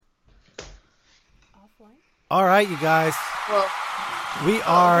All right, you guys. Well, We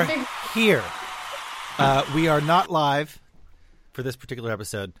are here. We are not live for this particular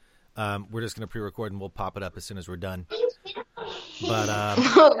episode. We're just going to pre-record and we'll pop it up as soon as we're done. But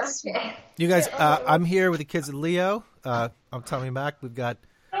you guys, I'm here with the kids of Leo. I'm Tommy Mac. We've got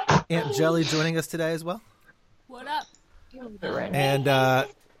Aunt Jelly joining us today as well. What up? And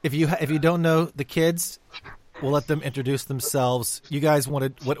if you don't know the kids, we'll let them introduce themselves. You guys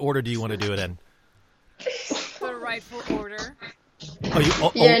what order do you want to do it in? The rightful order.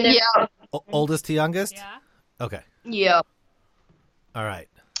 Oldest to youngest? Yeah. Okay. Yeah. All right.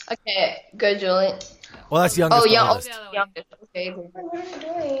 Okay, go, Julie. Well, that's youngest. Oh, yeah. to oldest. Youngest. Okay. What are you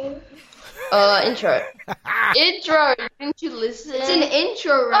doing? Intro. Intro. Didn't you listen? It's an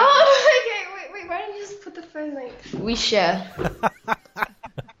intro, right? Oh, okay. Wait. Why don't you just put the phone like? We share.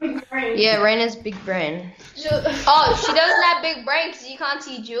 Big brain. Yeah, Raina's big brain. Oh, she doesn't have big brain because you can't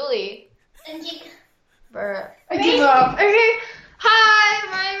see Julie. Bruh. I give up. Okay. Hi,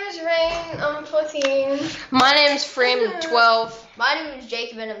 my name is Rain. I'm 14. My name's Frame, 12. My name is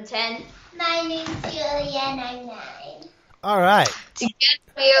Jacob and I'm 10. My name's Julia and I'm 9. All right. To get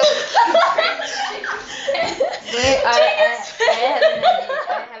me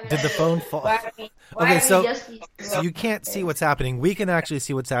I Did the phone fall? Okay, so you can't see what's happening. We can actually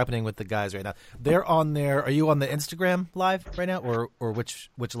see what's happening with the guys right now. They're on there. Are you on the Instagram live right now, or which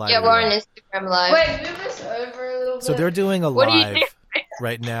live? Yeah, are you we're on Instagram Live. Wait, move this over a little bit. So they're doing a What are you live doing?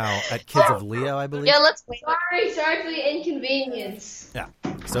 right now at Kids of Leo, I believe. Yeah, let's wait. Sorry for the inconvenience. Yeah.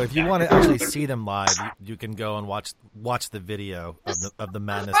 So if you want to actually see them live, you can go and watch the video of the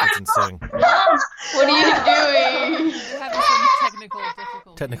madness that's ensuing. What are you doing? We're having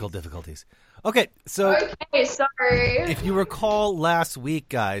some Technical difficulties. Okay, so Okay, sorry. if you recall last week,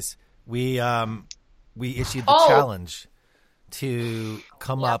 guys, we issued the Oh. challenge to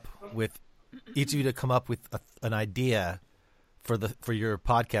come up with each of you to come up with an idea for your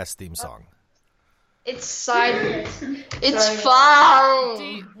podcast theme song. It's silent. It's fun. Do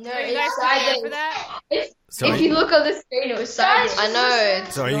you No, are you it's guys prepared silent. for that? So If you look on the screen, it was silent. I know.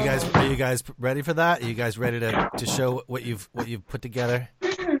 so are you guys ready for that? Are you guys ready to show what you've put together?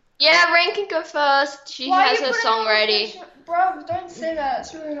 Yeah, Rain can go first. She has her song ready. Bro, don't say that.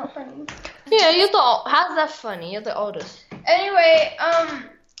 It's really not funny. Yeah, how's that funny? You're the oldest. Anyway, I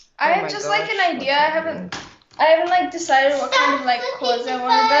my have just like gosh. an idea. I haven't like decided what kind of like chords I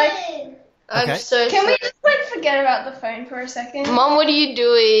want to like. Okay. I'm so Can we sorry. just like forget about the phone for a second? Mom, what are you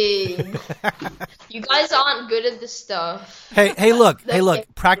doing? You guys aren't good at this stuff. Hey, look.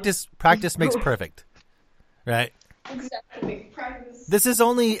 Practice makes perfect. Right? Exactly. Practice. This is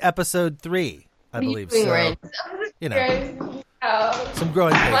only episode 3, I What are you believe. doing, So, Rain? you know, some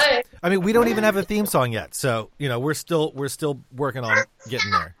growing pains. What? I mean, we don't even have a theme song yet, so you know we're still working on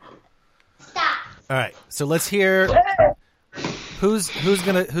getting there. Stop. All right, so let's hear who's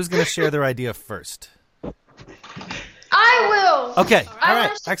gonna share their idea first. I will. Okay, all I right,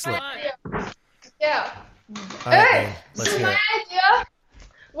 wanna share excellent. my idea. Yeah. All right, Hey, Rain, let's so hear my it. idea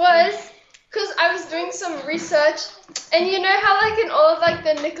was because I was doing some research, and you know how like in all of like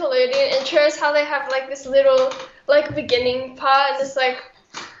the Nickelodeon intros, how they have like this little like beginning part, and it's like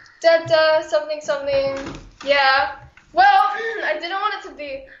da da something something. Yeah. Well, I didn't want it to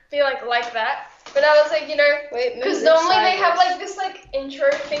be like that, but I was like, you know, because normally they have like this like intro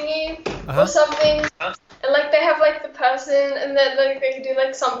thingy Uh-huh. or something, and like they have like the person, and then like they could do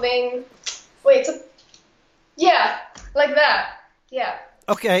like something. Wait, yeah, like that. Yeah.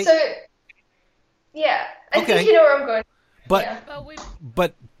 Okay, So, yeah, I Okay. think you know where I'm going. but yeah. But we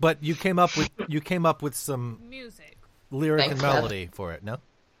you came up with some music. lyric Thanks, and Dad. melody for it, no?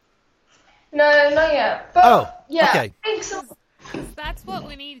 No, not yet. But, Oh, yeah, okay. I think so. That's what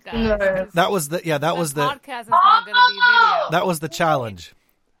we need, guys. No. 'cause That was the podcast is not going to be video. that was the challenge.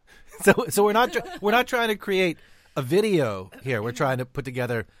 So we're not trying to create a video here. We're trying to put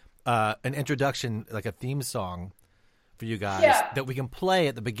together an introduction, like a theme song for you guys Yeah. that we can play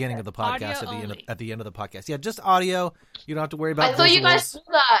at the beginning of the podcast, Audio only. at the end of the podcast. Yeah, just audio. You don't have to worry about I thought visuals. you guys knew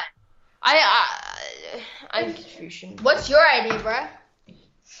that. I'm confused. What's your idea, bruh?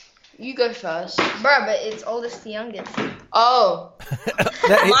 You go first. Bruh, but it's oldest to youngest. Oh,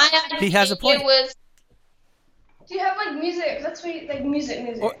 my idea he has a point. was Do you have like music? That's what like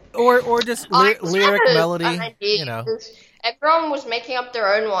music. Or just I lyric, had an melody. idea, You know. 'cause everyone was making up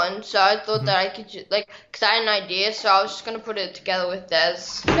their own one, so I thought that I could just, because I had an idea, so I was just gonna put it together with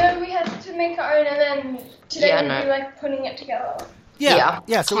theirs. No, we had to make our own, and then today Yeah, we'd no. be like putting it together. Yeah.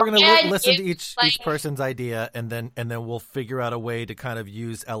 So we're gonna My listen to idea each was, person's idea, and then we'll figure out a way to kind of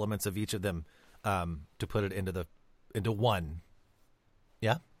use elements of each of them to put it into one.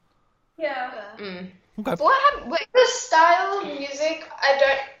 Yeah. Yeah. Okay. The style of music,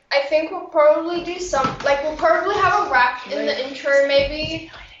 I think we'll probably do we'll probably have a rap in the intro,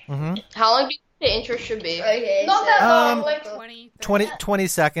 maybe. Mm-hmm. How long do you think the intro should be? Okay. Not that long, 20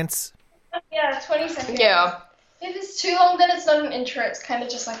 seconds. Yeah, 20 seconds. Yeah. If it's too long, then it's not an intro. It's kind of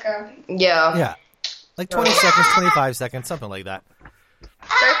just like a. Yeah. Yeah. Like 20 seconds, 25 seconds, something like that.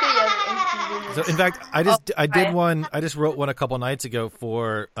 So in fact, I just wrote one a couple nights ago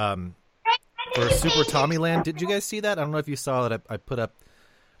for Super Tommyland. Did you guys see that? I don't know if you saw that. I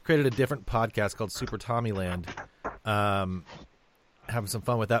created a different podcast called Super Tommyland. Having some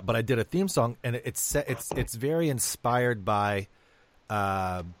fun with that, but I did a theme song, and it's very inspired by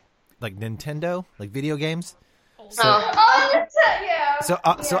like Nintendo, like video games. So, yeah. So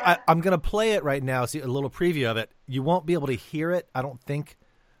I'm gonna play it right now. See a little preview of it. You won't be able to hear it, I don't think,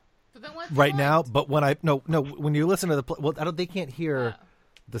 right now. But when when you listen to the they can't hear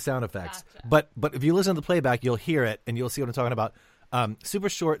the sound effects. Gotcha. But if you listen to the playback, you'll hear it and you'll see what I'm talking about. Super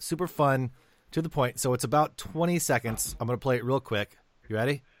short, super fun, to the point. So it's about 20 seconds. I'm gonna play it real quick. You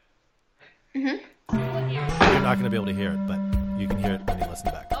ready? Mm-hmm. You're not gonna be able to hear it, but you can hear it when you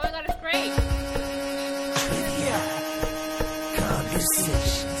listen back. Oh my god, it's great.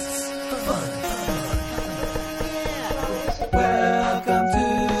 Welcome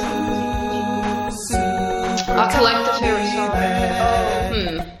to I'll collect the favorite song.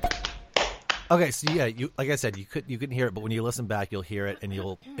 Okay, so yeah, like I said, you couldn't hear it, but when you listen back, you'll hear it, and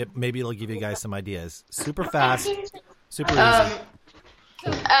maybe it'll give you guys some ideas. Super fast, super easy.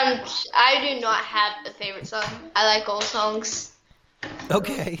 I do not have a favorite song. I like all songs.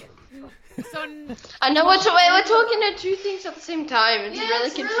 Okay. So I know we're talking to two things at the same time. It's really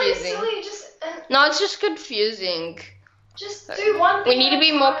confusing. Really silly. No, it's just confusing. Just do one thing. We need to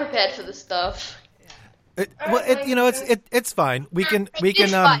be more prepared for the stuff. It's fine. We can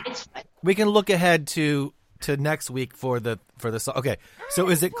It's fine. we can look ahead to next week for the song. Okay, so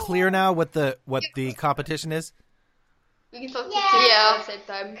is it clear now what the competition is? We can talk Yeah. at the same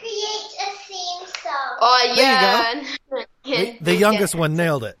time. Create a theme song. Oh There yeah. The youngest one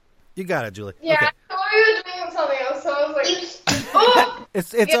nailed it. You got it, Julie. Yeah, Okay. I thought you were doing something else, so I was like, oh!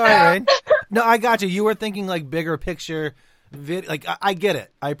 It's all right, right? No, I got you. You were thinking like bigger picture, like I get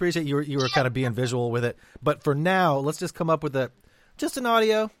it. I appreciate you were kind of being visual with it. But for now, let's just come up with just an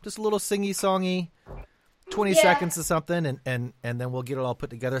audio, just a little singy songy, 20 seconds or something, and then we'll get it all put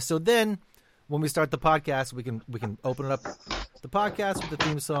together. So then, when we start the podcast, we can open it up the podcast with the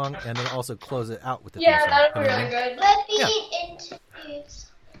theme song, and then also close it out with the theme song. that'll be You know what I really mean? good. Let me Yeah. introduce.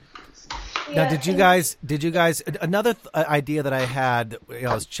 Now, did you guys? Another idea that I had,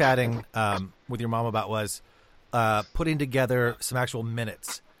 I was chatting with your mom about was putting together some actual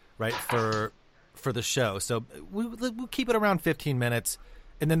minutes, right, for the show. So we'll keep it around 15 minutes,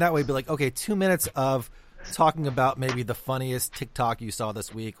 and then that way be like, okay, 2 minutes of talking about maybe the funniest TikTok you saw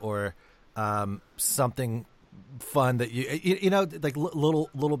this week, or something fun that you know, like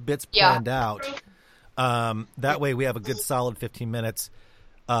little bits planned out. That way we have a good solid 15 minutes.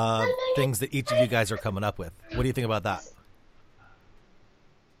 Things that each of you guys are coming up with. What do you think about that?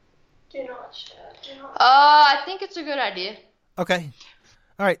 Do not share. I think it's a good idea. Okay.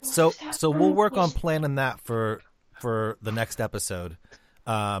 All right. So we'll work on planning that for the next episode.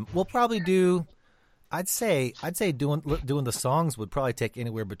 We'll probably do. I'd say doing the songs would probably take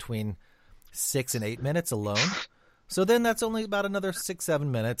anywhere between 6 and 8 minutes alone. So then that's only about another 6-7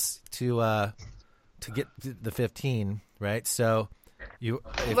 minutes to get the 15, right? So.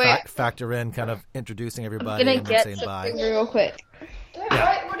 Factor in kind of introducing everybody and then saying bye. Real quick.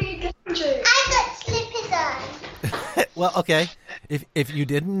 Right, what are you getting to? I got slippers on. Well, okay. If you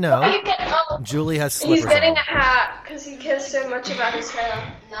didn't know, Julie has slippers. He's getting on. a hat because he cares so much about his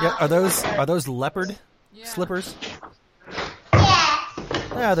hair. Yeah, are those leopard slippers? Yeah.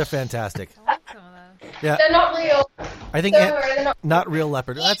 Yeah, they're fantastic. I like some of those. Yeah, They're not real. I think Don't worry, they're not real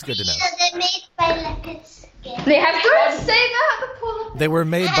leopard. That's good to know. So they're made by leopard skin. They have to say that. They were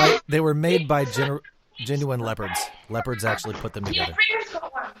made by genuine leopards. Leopards actually put them together. Freeman's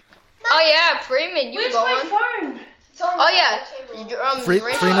got one. Oh yeah, Freeman, you Where's go my on. phone? It's on Oh the yeah.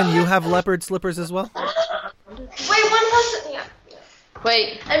 table. Freeman, you have leopard slippers as well? Wait, one person. Yeah.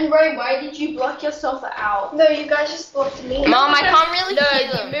 Wait, And Ray, why did you block yourself out? No, you guys just blocked me. Mom, I can't really hear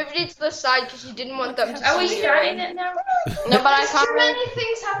No, them. You moved it to the side because you didn't want them to Are we see starting you. it now? No, but I There's can't too really. many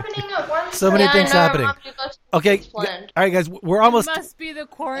things happening at once. So many Yeah, I things know, happening. Mom, you guys Okay, planned. all right, guys, we're almost. It must be the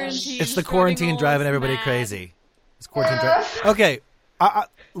quarantine. It's the quarantine driving everybody crazy. It's quarantine driving. Okay,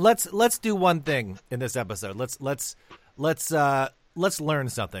 let's do one thing in this episode. Let's learn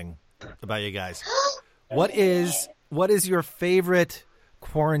something about you guys. What is your favorite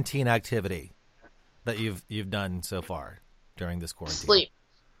quarantine activity that you've done so far during this quarantine?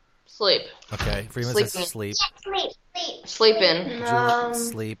 Sleep. Okay, Freeman Sleeping. says sleep. Sleep. Sleeping. Julie,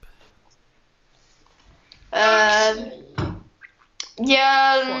 sleep.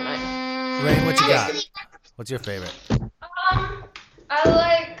 Yeah. Rain, what you got? What's your favorite? I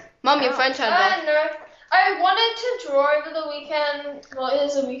like. Mom, your phone turned I off. don't know. I wanted to draw over the weekend. Well, it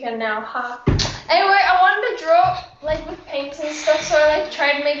is a weekend now, huh? Anyway, I wanted to draw like with paints and stuff, so I like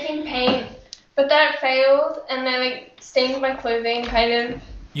tried making paint, but that failed, and I like stained my clothing, kind of.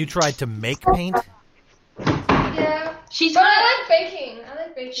 You tried to make paint? Yeah. She's But got I like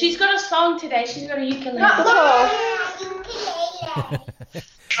baking. she's got a song today. She's got a ukulele.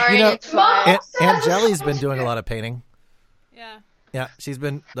 You know, It's fine. Aunt Jelly's been doing a lot of painting. Yeah. Yeah, she's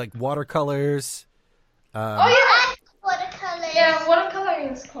been like watercolors. Oh yeah. Watercolors. Yeah,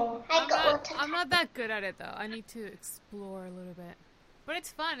 watercoloring is cool. I got watercolors. I'm not that good at it though. I need to explore a little bit. But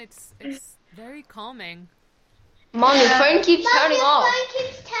it's fun. It's very calming. Mom, your phone keeps turning off.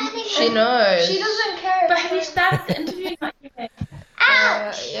 She knows. She doesn't care. But have you started the interview yet?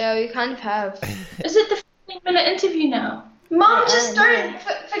 Yeah, we kind of have. Is it the 15-minute interview now? Mom, just don't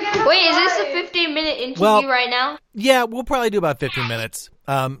forget about Wait, is this a life. 15-minute interview Well- right now? Yeah, we'll probably do about 15 minutes.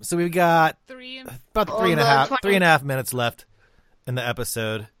 So we've got 3 and about Oh, three and the a half minutes left in the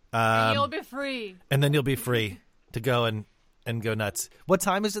episode. you'll be free. And then you'll be free to go and go nuts. What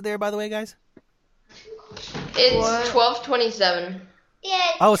time is it there, by the way, guys? It's 12:27.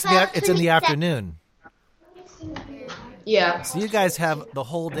 Yeah, Oh, it's in the afternoon. Yeah. So you guys have the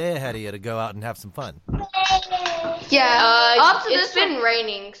whole day ahead of you to go out and have some fun. Yeah. after It's this been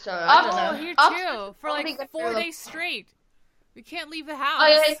raining, so I don't Oh, know. here After- too. For probably like gonna 4 go- days straight. We can't leave the house. Oh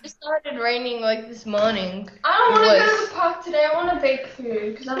yeah, it started raining like this morning. I don't want to It go was. to the park today. I want to bake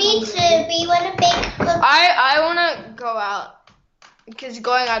food. Cause I'm Me hungry. too. We want to bake cookies I want to go out because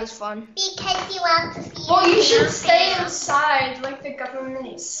going out is fun. because you want to see. Well, you should stay inside, like the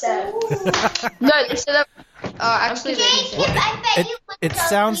government said. No, they said that. Actually, they didn't say Jacob, that. I bet you want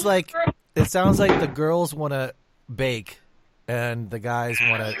It sounds like the girls want to bake and the guys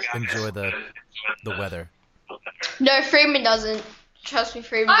want to enjoy the weather. No, Freeman doesn't. Trust me,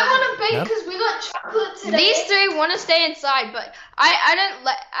 Freeman I doesn't. want to bake No? because we got chocolate today. These three want to stay inside, but I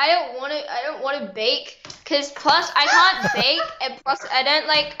don't want to bake because plus I can't bake and plus I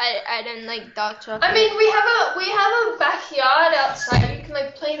don't like dark chocolate. I mean, we have a backyard outside. You can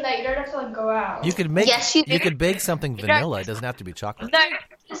like play in that. You don't have to like go out. You could make Yes, you do. could bake something vanilla. It doesn't have to be chocolate. No,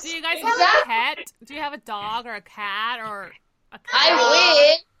 Do you guys have a pet? Do you have a dog or a cat or a cat?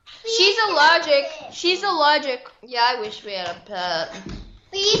 I wish. She's allergic. Yeah, I wish we had a pet.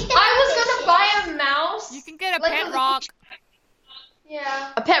 We used to I was have gonna buy a mouse. You can get a Like pet a- rock.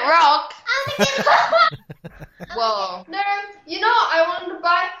 Yeah. A pet rock. fishes. Whoa. No, you know, I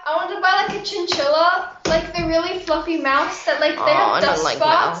wanted to buy like a chinchilla, like the really fluffy mouse that like they Oh, have I dust don't like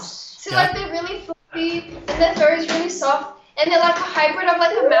spots. mouse. So like they're really fluffy and their fur is really soft. And they're like a hybrid of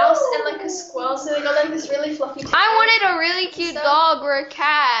like a mouse and like a squirrel, so they got like this really fluffy tail. I wanted a really cute So- dog or a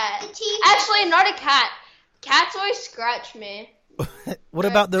cat. Actually, not a cat. Cats always scratch me. What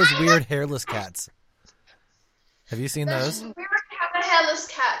about those weird hairless cats? Have you seen those? We already have a hairless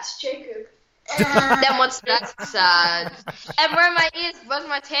cat, Jacob. Then what's that sad? And where my ears, where's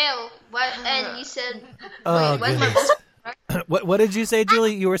my tail? What? And you said, Oh wait, where's my goodness. What did you say,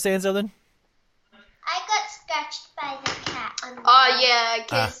 Julie? You were saying something? I got scratched by the cat. On the Oh yeah,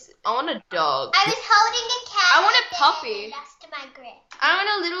 cause I want a dog. I was holding a cat. I want a and then puppy. it lost my grip. I want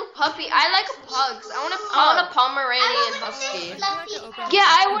a little puppy. I like pugs. I want a Pomeranian husky. Fluffy Yeah,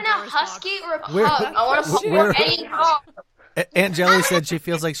 I want a husky or a pug. Where- I want a pug where- or any dog. Aunt Jelly said she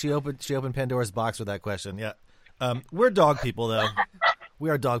feels like she opened Pandora's box with that question. Yeah. We're dog people though. We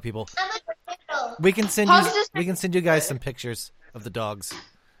are dog people. I'm a turtle. We can send you guys some pictures of the dogs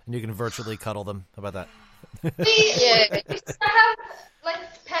and you can virtually cuddle them. How about that? Yeah. I have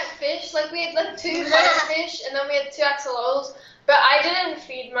like pet fish. Like we had like 2 fish and then we had 2 axolotls. But I didn't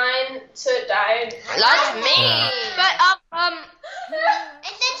feed mine, so it died. That's me. Yeah. But And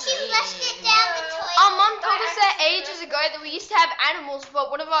then she flushed it down the toilet. our mom told us that ages ago that we used to have animals, but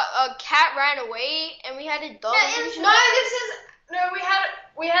one of our cat ran away and we had a dog.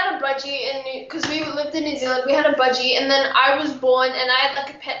 We had a budgie because we lived in New Zealand. We had a budgie, and then I was born, and I had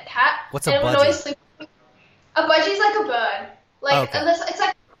like a pet cat. What's a and it would budgie? always sleep. A budgie's like a bird, like Oh, okay. unless it's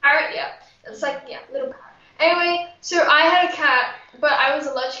like a parrot. Yeah, it's like little parrot. Anyway, so I had a cat, but I was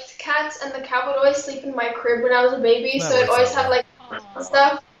allergic to cats, and the cat would always sleep in my crib when I was a baby, That so it works always out had like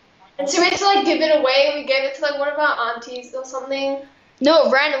stuff. And so we had to like give it away. We gave it to like one of our aunties or something. No,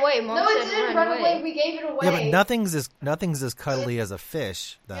 it ran away. Mom No, said it didn't it run away. We gave it away. Yeah, but nothing's as cuddly as a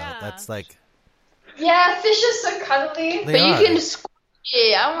fish, though. Yeah. That's like Yeah, fish are so cuddly. they But are. you can squash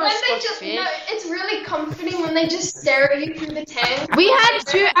it. I want When to they squash just, fish. no, it's really comforting when they just stare at you through the tank. We had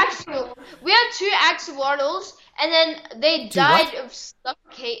two axolotls, and then they Two died what? of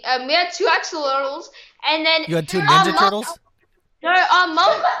suffocate. We had two axolotls, and then You had two our Ninja mom- Turtles? No, our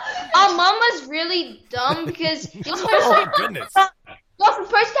mom was really dumb because you're supposed, Oh, goodness. you're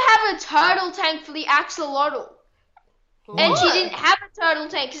supposed to have a turtle tank for the axolotl. And she didn't have a turtle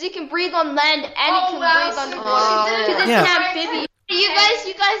tank because it can breathe on land and it can breathe so underwater. good. Because it's Yeah. an amphibian.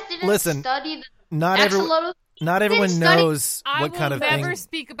 You guys didn't Listen, study the Not axolotl. everyone study- knows I what will kind of never thing.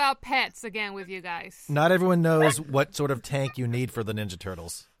 speak about pets again with you guys. Not everyone knows what sort of tank you need for the Ninja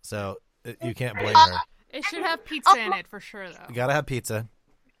Turtles, so you can't blame her. It should have pizza in it for sure, though. You gotta have pizza.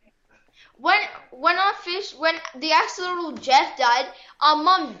 When the axolotl Jeff died, our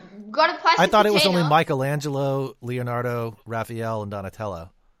mom got a plastic I thought it was container. only Michelangelo, Leonardo, Raphael, and Donatello.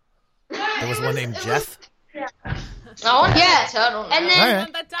 There was one named Jeff. I want a turtle. And then, All right.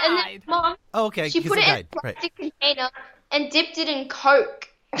 One that and died. then mom, Oh, okay. she he's put a it in guide. a Right. plastic container and dipped it in Coke.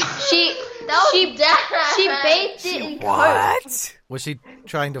 She bathed it in Coke What? Was she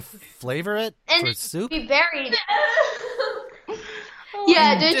trying to flavor it and for soup? we buried it.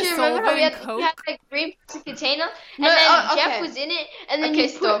 Yeah, don't you remember how we had, Dissolving we had like green plastic container and then Jeff was in it and then you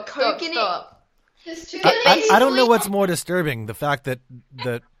put Coke in it. There's two I don't know what's more disturbing, the fact that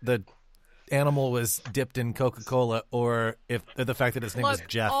the animal was dipped in Coca-Cola or if the fact that his name was Look,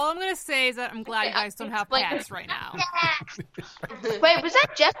 Jeff. all I'm going to say is that I'm glad you guys don't have Like- pets right now. Wait, was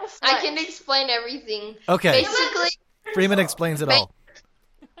that Jeff? I can explain everything. Okay, Basically, Freeman explains it all.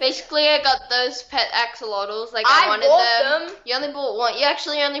 I got those pet axolotls. Like I I wanted bought them. You only bought one. You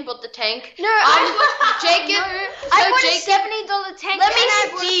actually only bought the tank. No, Jacob. I so bought Jacob, a $70 tank. Let me and I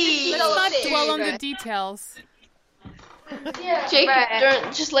bought a see. Let's $50 not fish. dwell on the details. Yeah. Jacob, Right.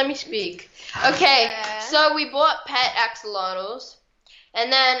 don't just let me speak. Okay, Yeah. so we bought pet axolotls,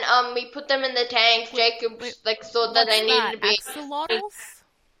 and then we put them in the tank. Jacob wait, thought that they needed to be Axolotls?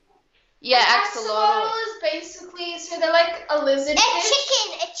 axolotl. is basically, so they're like a lizard A fish.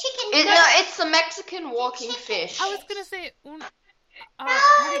 chicken. No, it's the Mexican walking fish. I was going to say,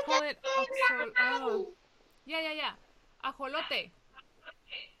 how do you call it? Yeah. Ajolote.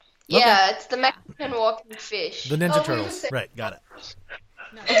 Yeah, it's the Mexican walking fish. The Ninja Oh, we Turtles. just said- Right, got it.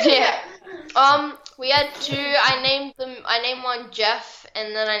 Yeah. We had two. I named one Jeff,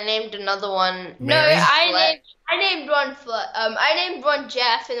 and then I named another one. Mary? I named one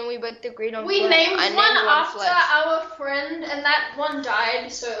Jeff, and then we both agreed on. We Fletch. named I one named after Fletch. our friend, and that one died.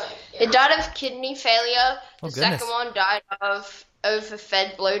 So like, yeah. It died of kidney failure. Oh, The goodness. second one died of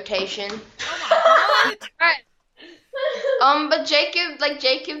overfed bloatation. But Jacob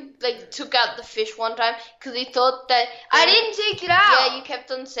took out the fish one time because he thought that I didn't take it out. Yeah, you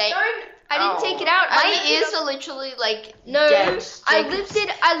kept on saying. I didn't take it out. I My lifted ears up- are literally like No, dead. I Jacob's- lifted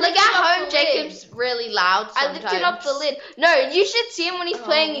like at up home. the lid. Jacob's really loud. I Sometimes. lifted up the lid. No, you should see him when he's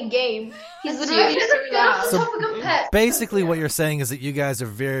playing a game. He's literally so loud. So- Topic of pets. Basically, what you're saying is that you guys are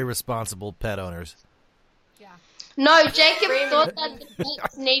very responsible pet owners. No, Jacob thought that the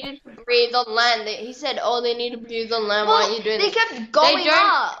pets needed to breathe on land. He said, "Oh, they need to breathe on land. Why are you doing They this?" kept going don't-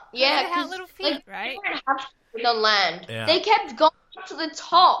 up. Yeah, They have 'cause, little feet, like, right? they don't have to breathe on land. Yeah. They kept going up to the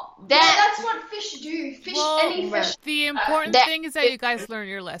top. Yeah, that's what fish do. Fish, Well, any fish. The important that- thing is that you guys learn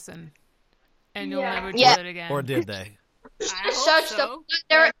your lesson. And you'll Yeah. never do Yeah. it again. Or did they? I hope Search so.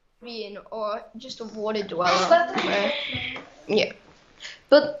 They're amphibian or just a water dweller. But Yeah,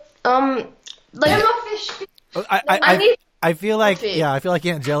 but no like more fish. Oh, I need I feel like Coffee. I feel like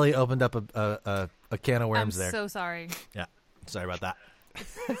Aunt Jelly opened up a can of worms I'm there. so sorry. Sorry about that.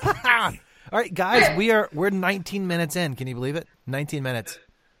 All right, guys, we're 19 minutes in. Can you believe it? 19 minutes.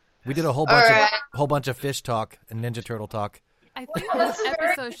 We did a whole bunch of fish talk and Ninja Turtle talk. I think this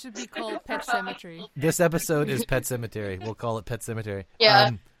episode should be called Pet Cemetery. This episode is Pet Cemetery. We'll call it Pet Cemetery. Yeah.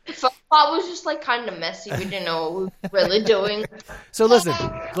 the first part was just like kind of messy. We didn't know what we were really doing. So listen.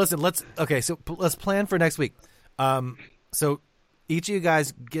 Let's plan for next week. So each of you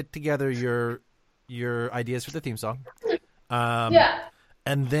guys get together your ideas for the theme song. Yeah.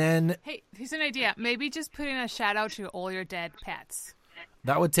 And then Hey, here's an idea. Maybe just put in a shout out to all your dead pets.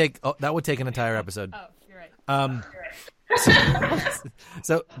 that would take an entire episode. Oh, you're right.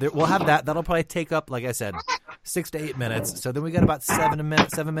 So we'll have that. That'll probably take up, like I said, 6 to 8 minutes. So then we got about 7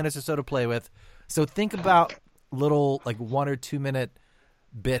 minutes or so to play with. So think about little like 1 or 2 minute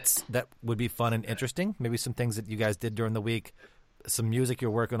bits that would be fun and interesting. Maybe some things that you guys did during the week. some music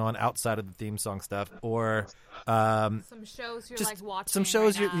you're working on outside of the theme song stuff, or Some shows you're just like watching. some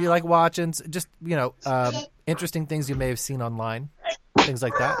shows right you like watching, just interesting things you may have seen online, things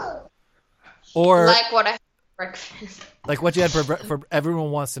like that, or Like what I had for breakfast. like what you had for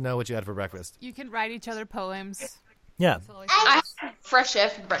everyone wants to know what you had for breakfast. You can write each other poems. Yeah. That's always I had fresh air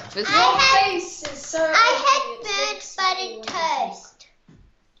for breakfast. Your face is so. I had burnt buttered toast.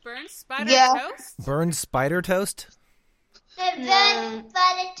 burnt spider Yeah. toast. Burned spider toast. The burnt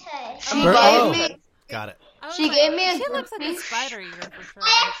buttered toast. She Bur- gave oh. me. Got it. I was She like, gave me a She looks like a cookie. spider eater for sure.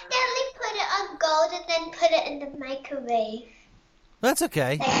 I accidentally put it on gold and then put it in the microwave. That's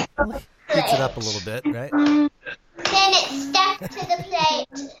okay. Heats it up a little bit, right? Then it stuck to the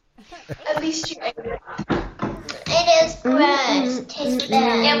plate. At least you ate it. It is gross. It tastes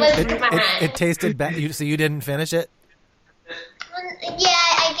bad. It was It tasted bad. So you didn't finish it? Yeah,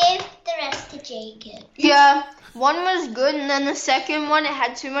 I gave the rest to Jacob. Yeah, one was good, and then the second one, it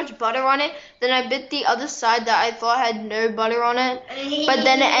had too much butter on it. Then I bit the other side that I thought had no butter on it, but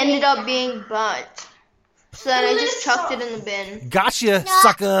then it ended up being burnt. So then I just chucked it in the bin. Gotcha,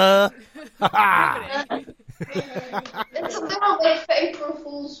 sucker! It's a little late for April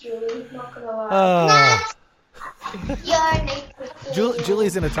Fool's, Julie. Not gonna lie. You're naked.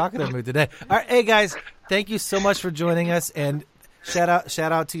 Julie's in a talkative mood today. All right, hey guys, thank you so much for joining us, and shout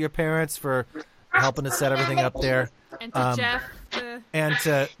out to your parents for helping us set everything up there, And to Jeff, and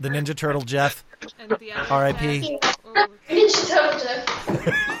to the Ninja Turtle Jeff, and the other R.I.P. Jeff. Oh, Ninja Turtle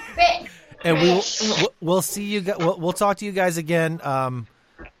Jeff. and we'll see you. We'll talk to you guys again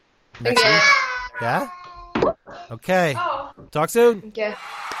next week. Yeah. Okay. Oh. Talk soon. Okay.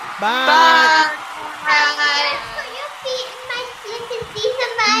 Bye. Put your feet in my slippers. These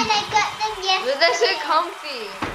are mine. I got them yesterday. They're so comfy.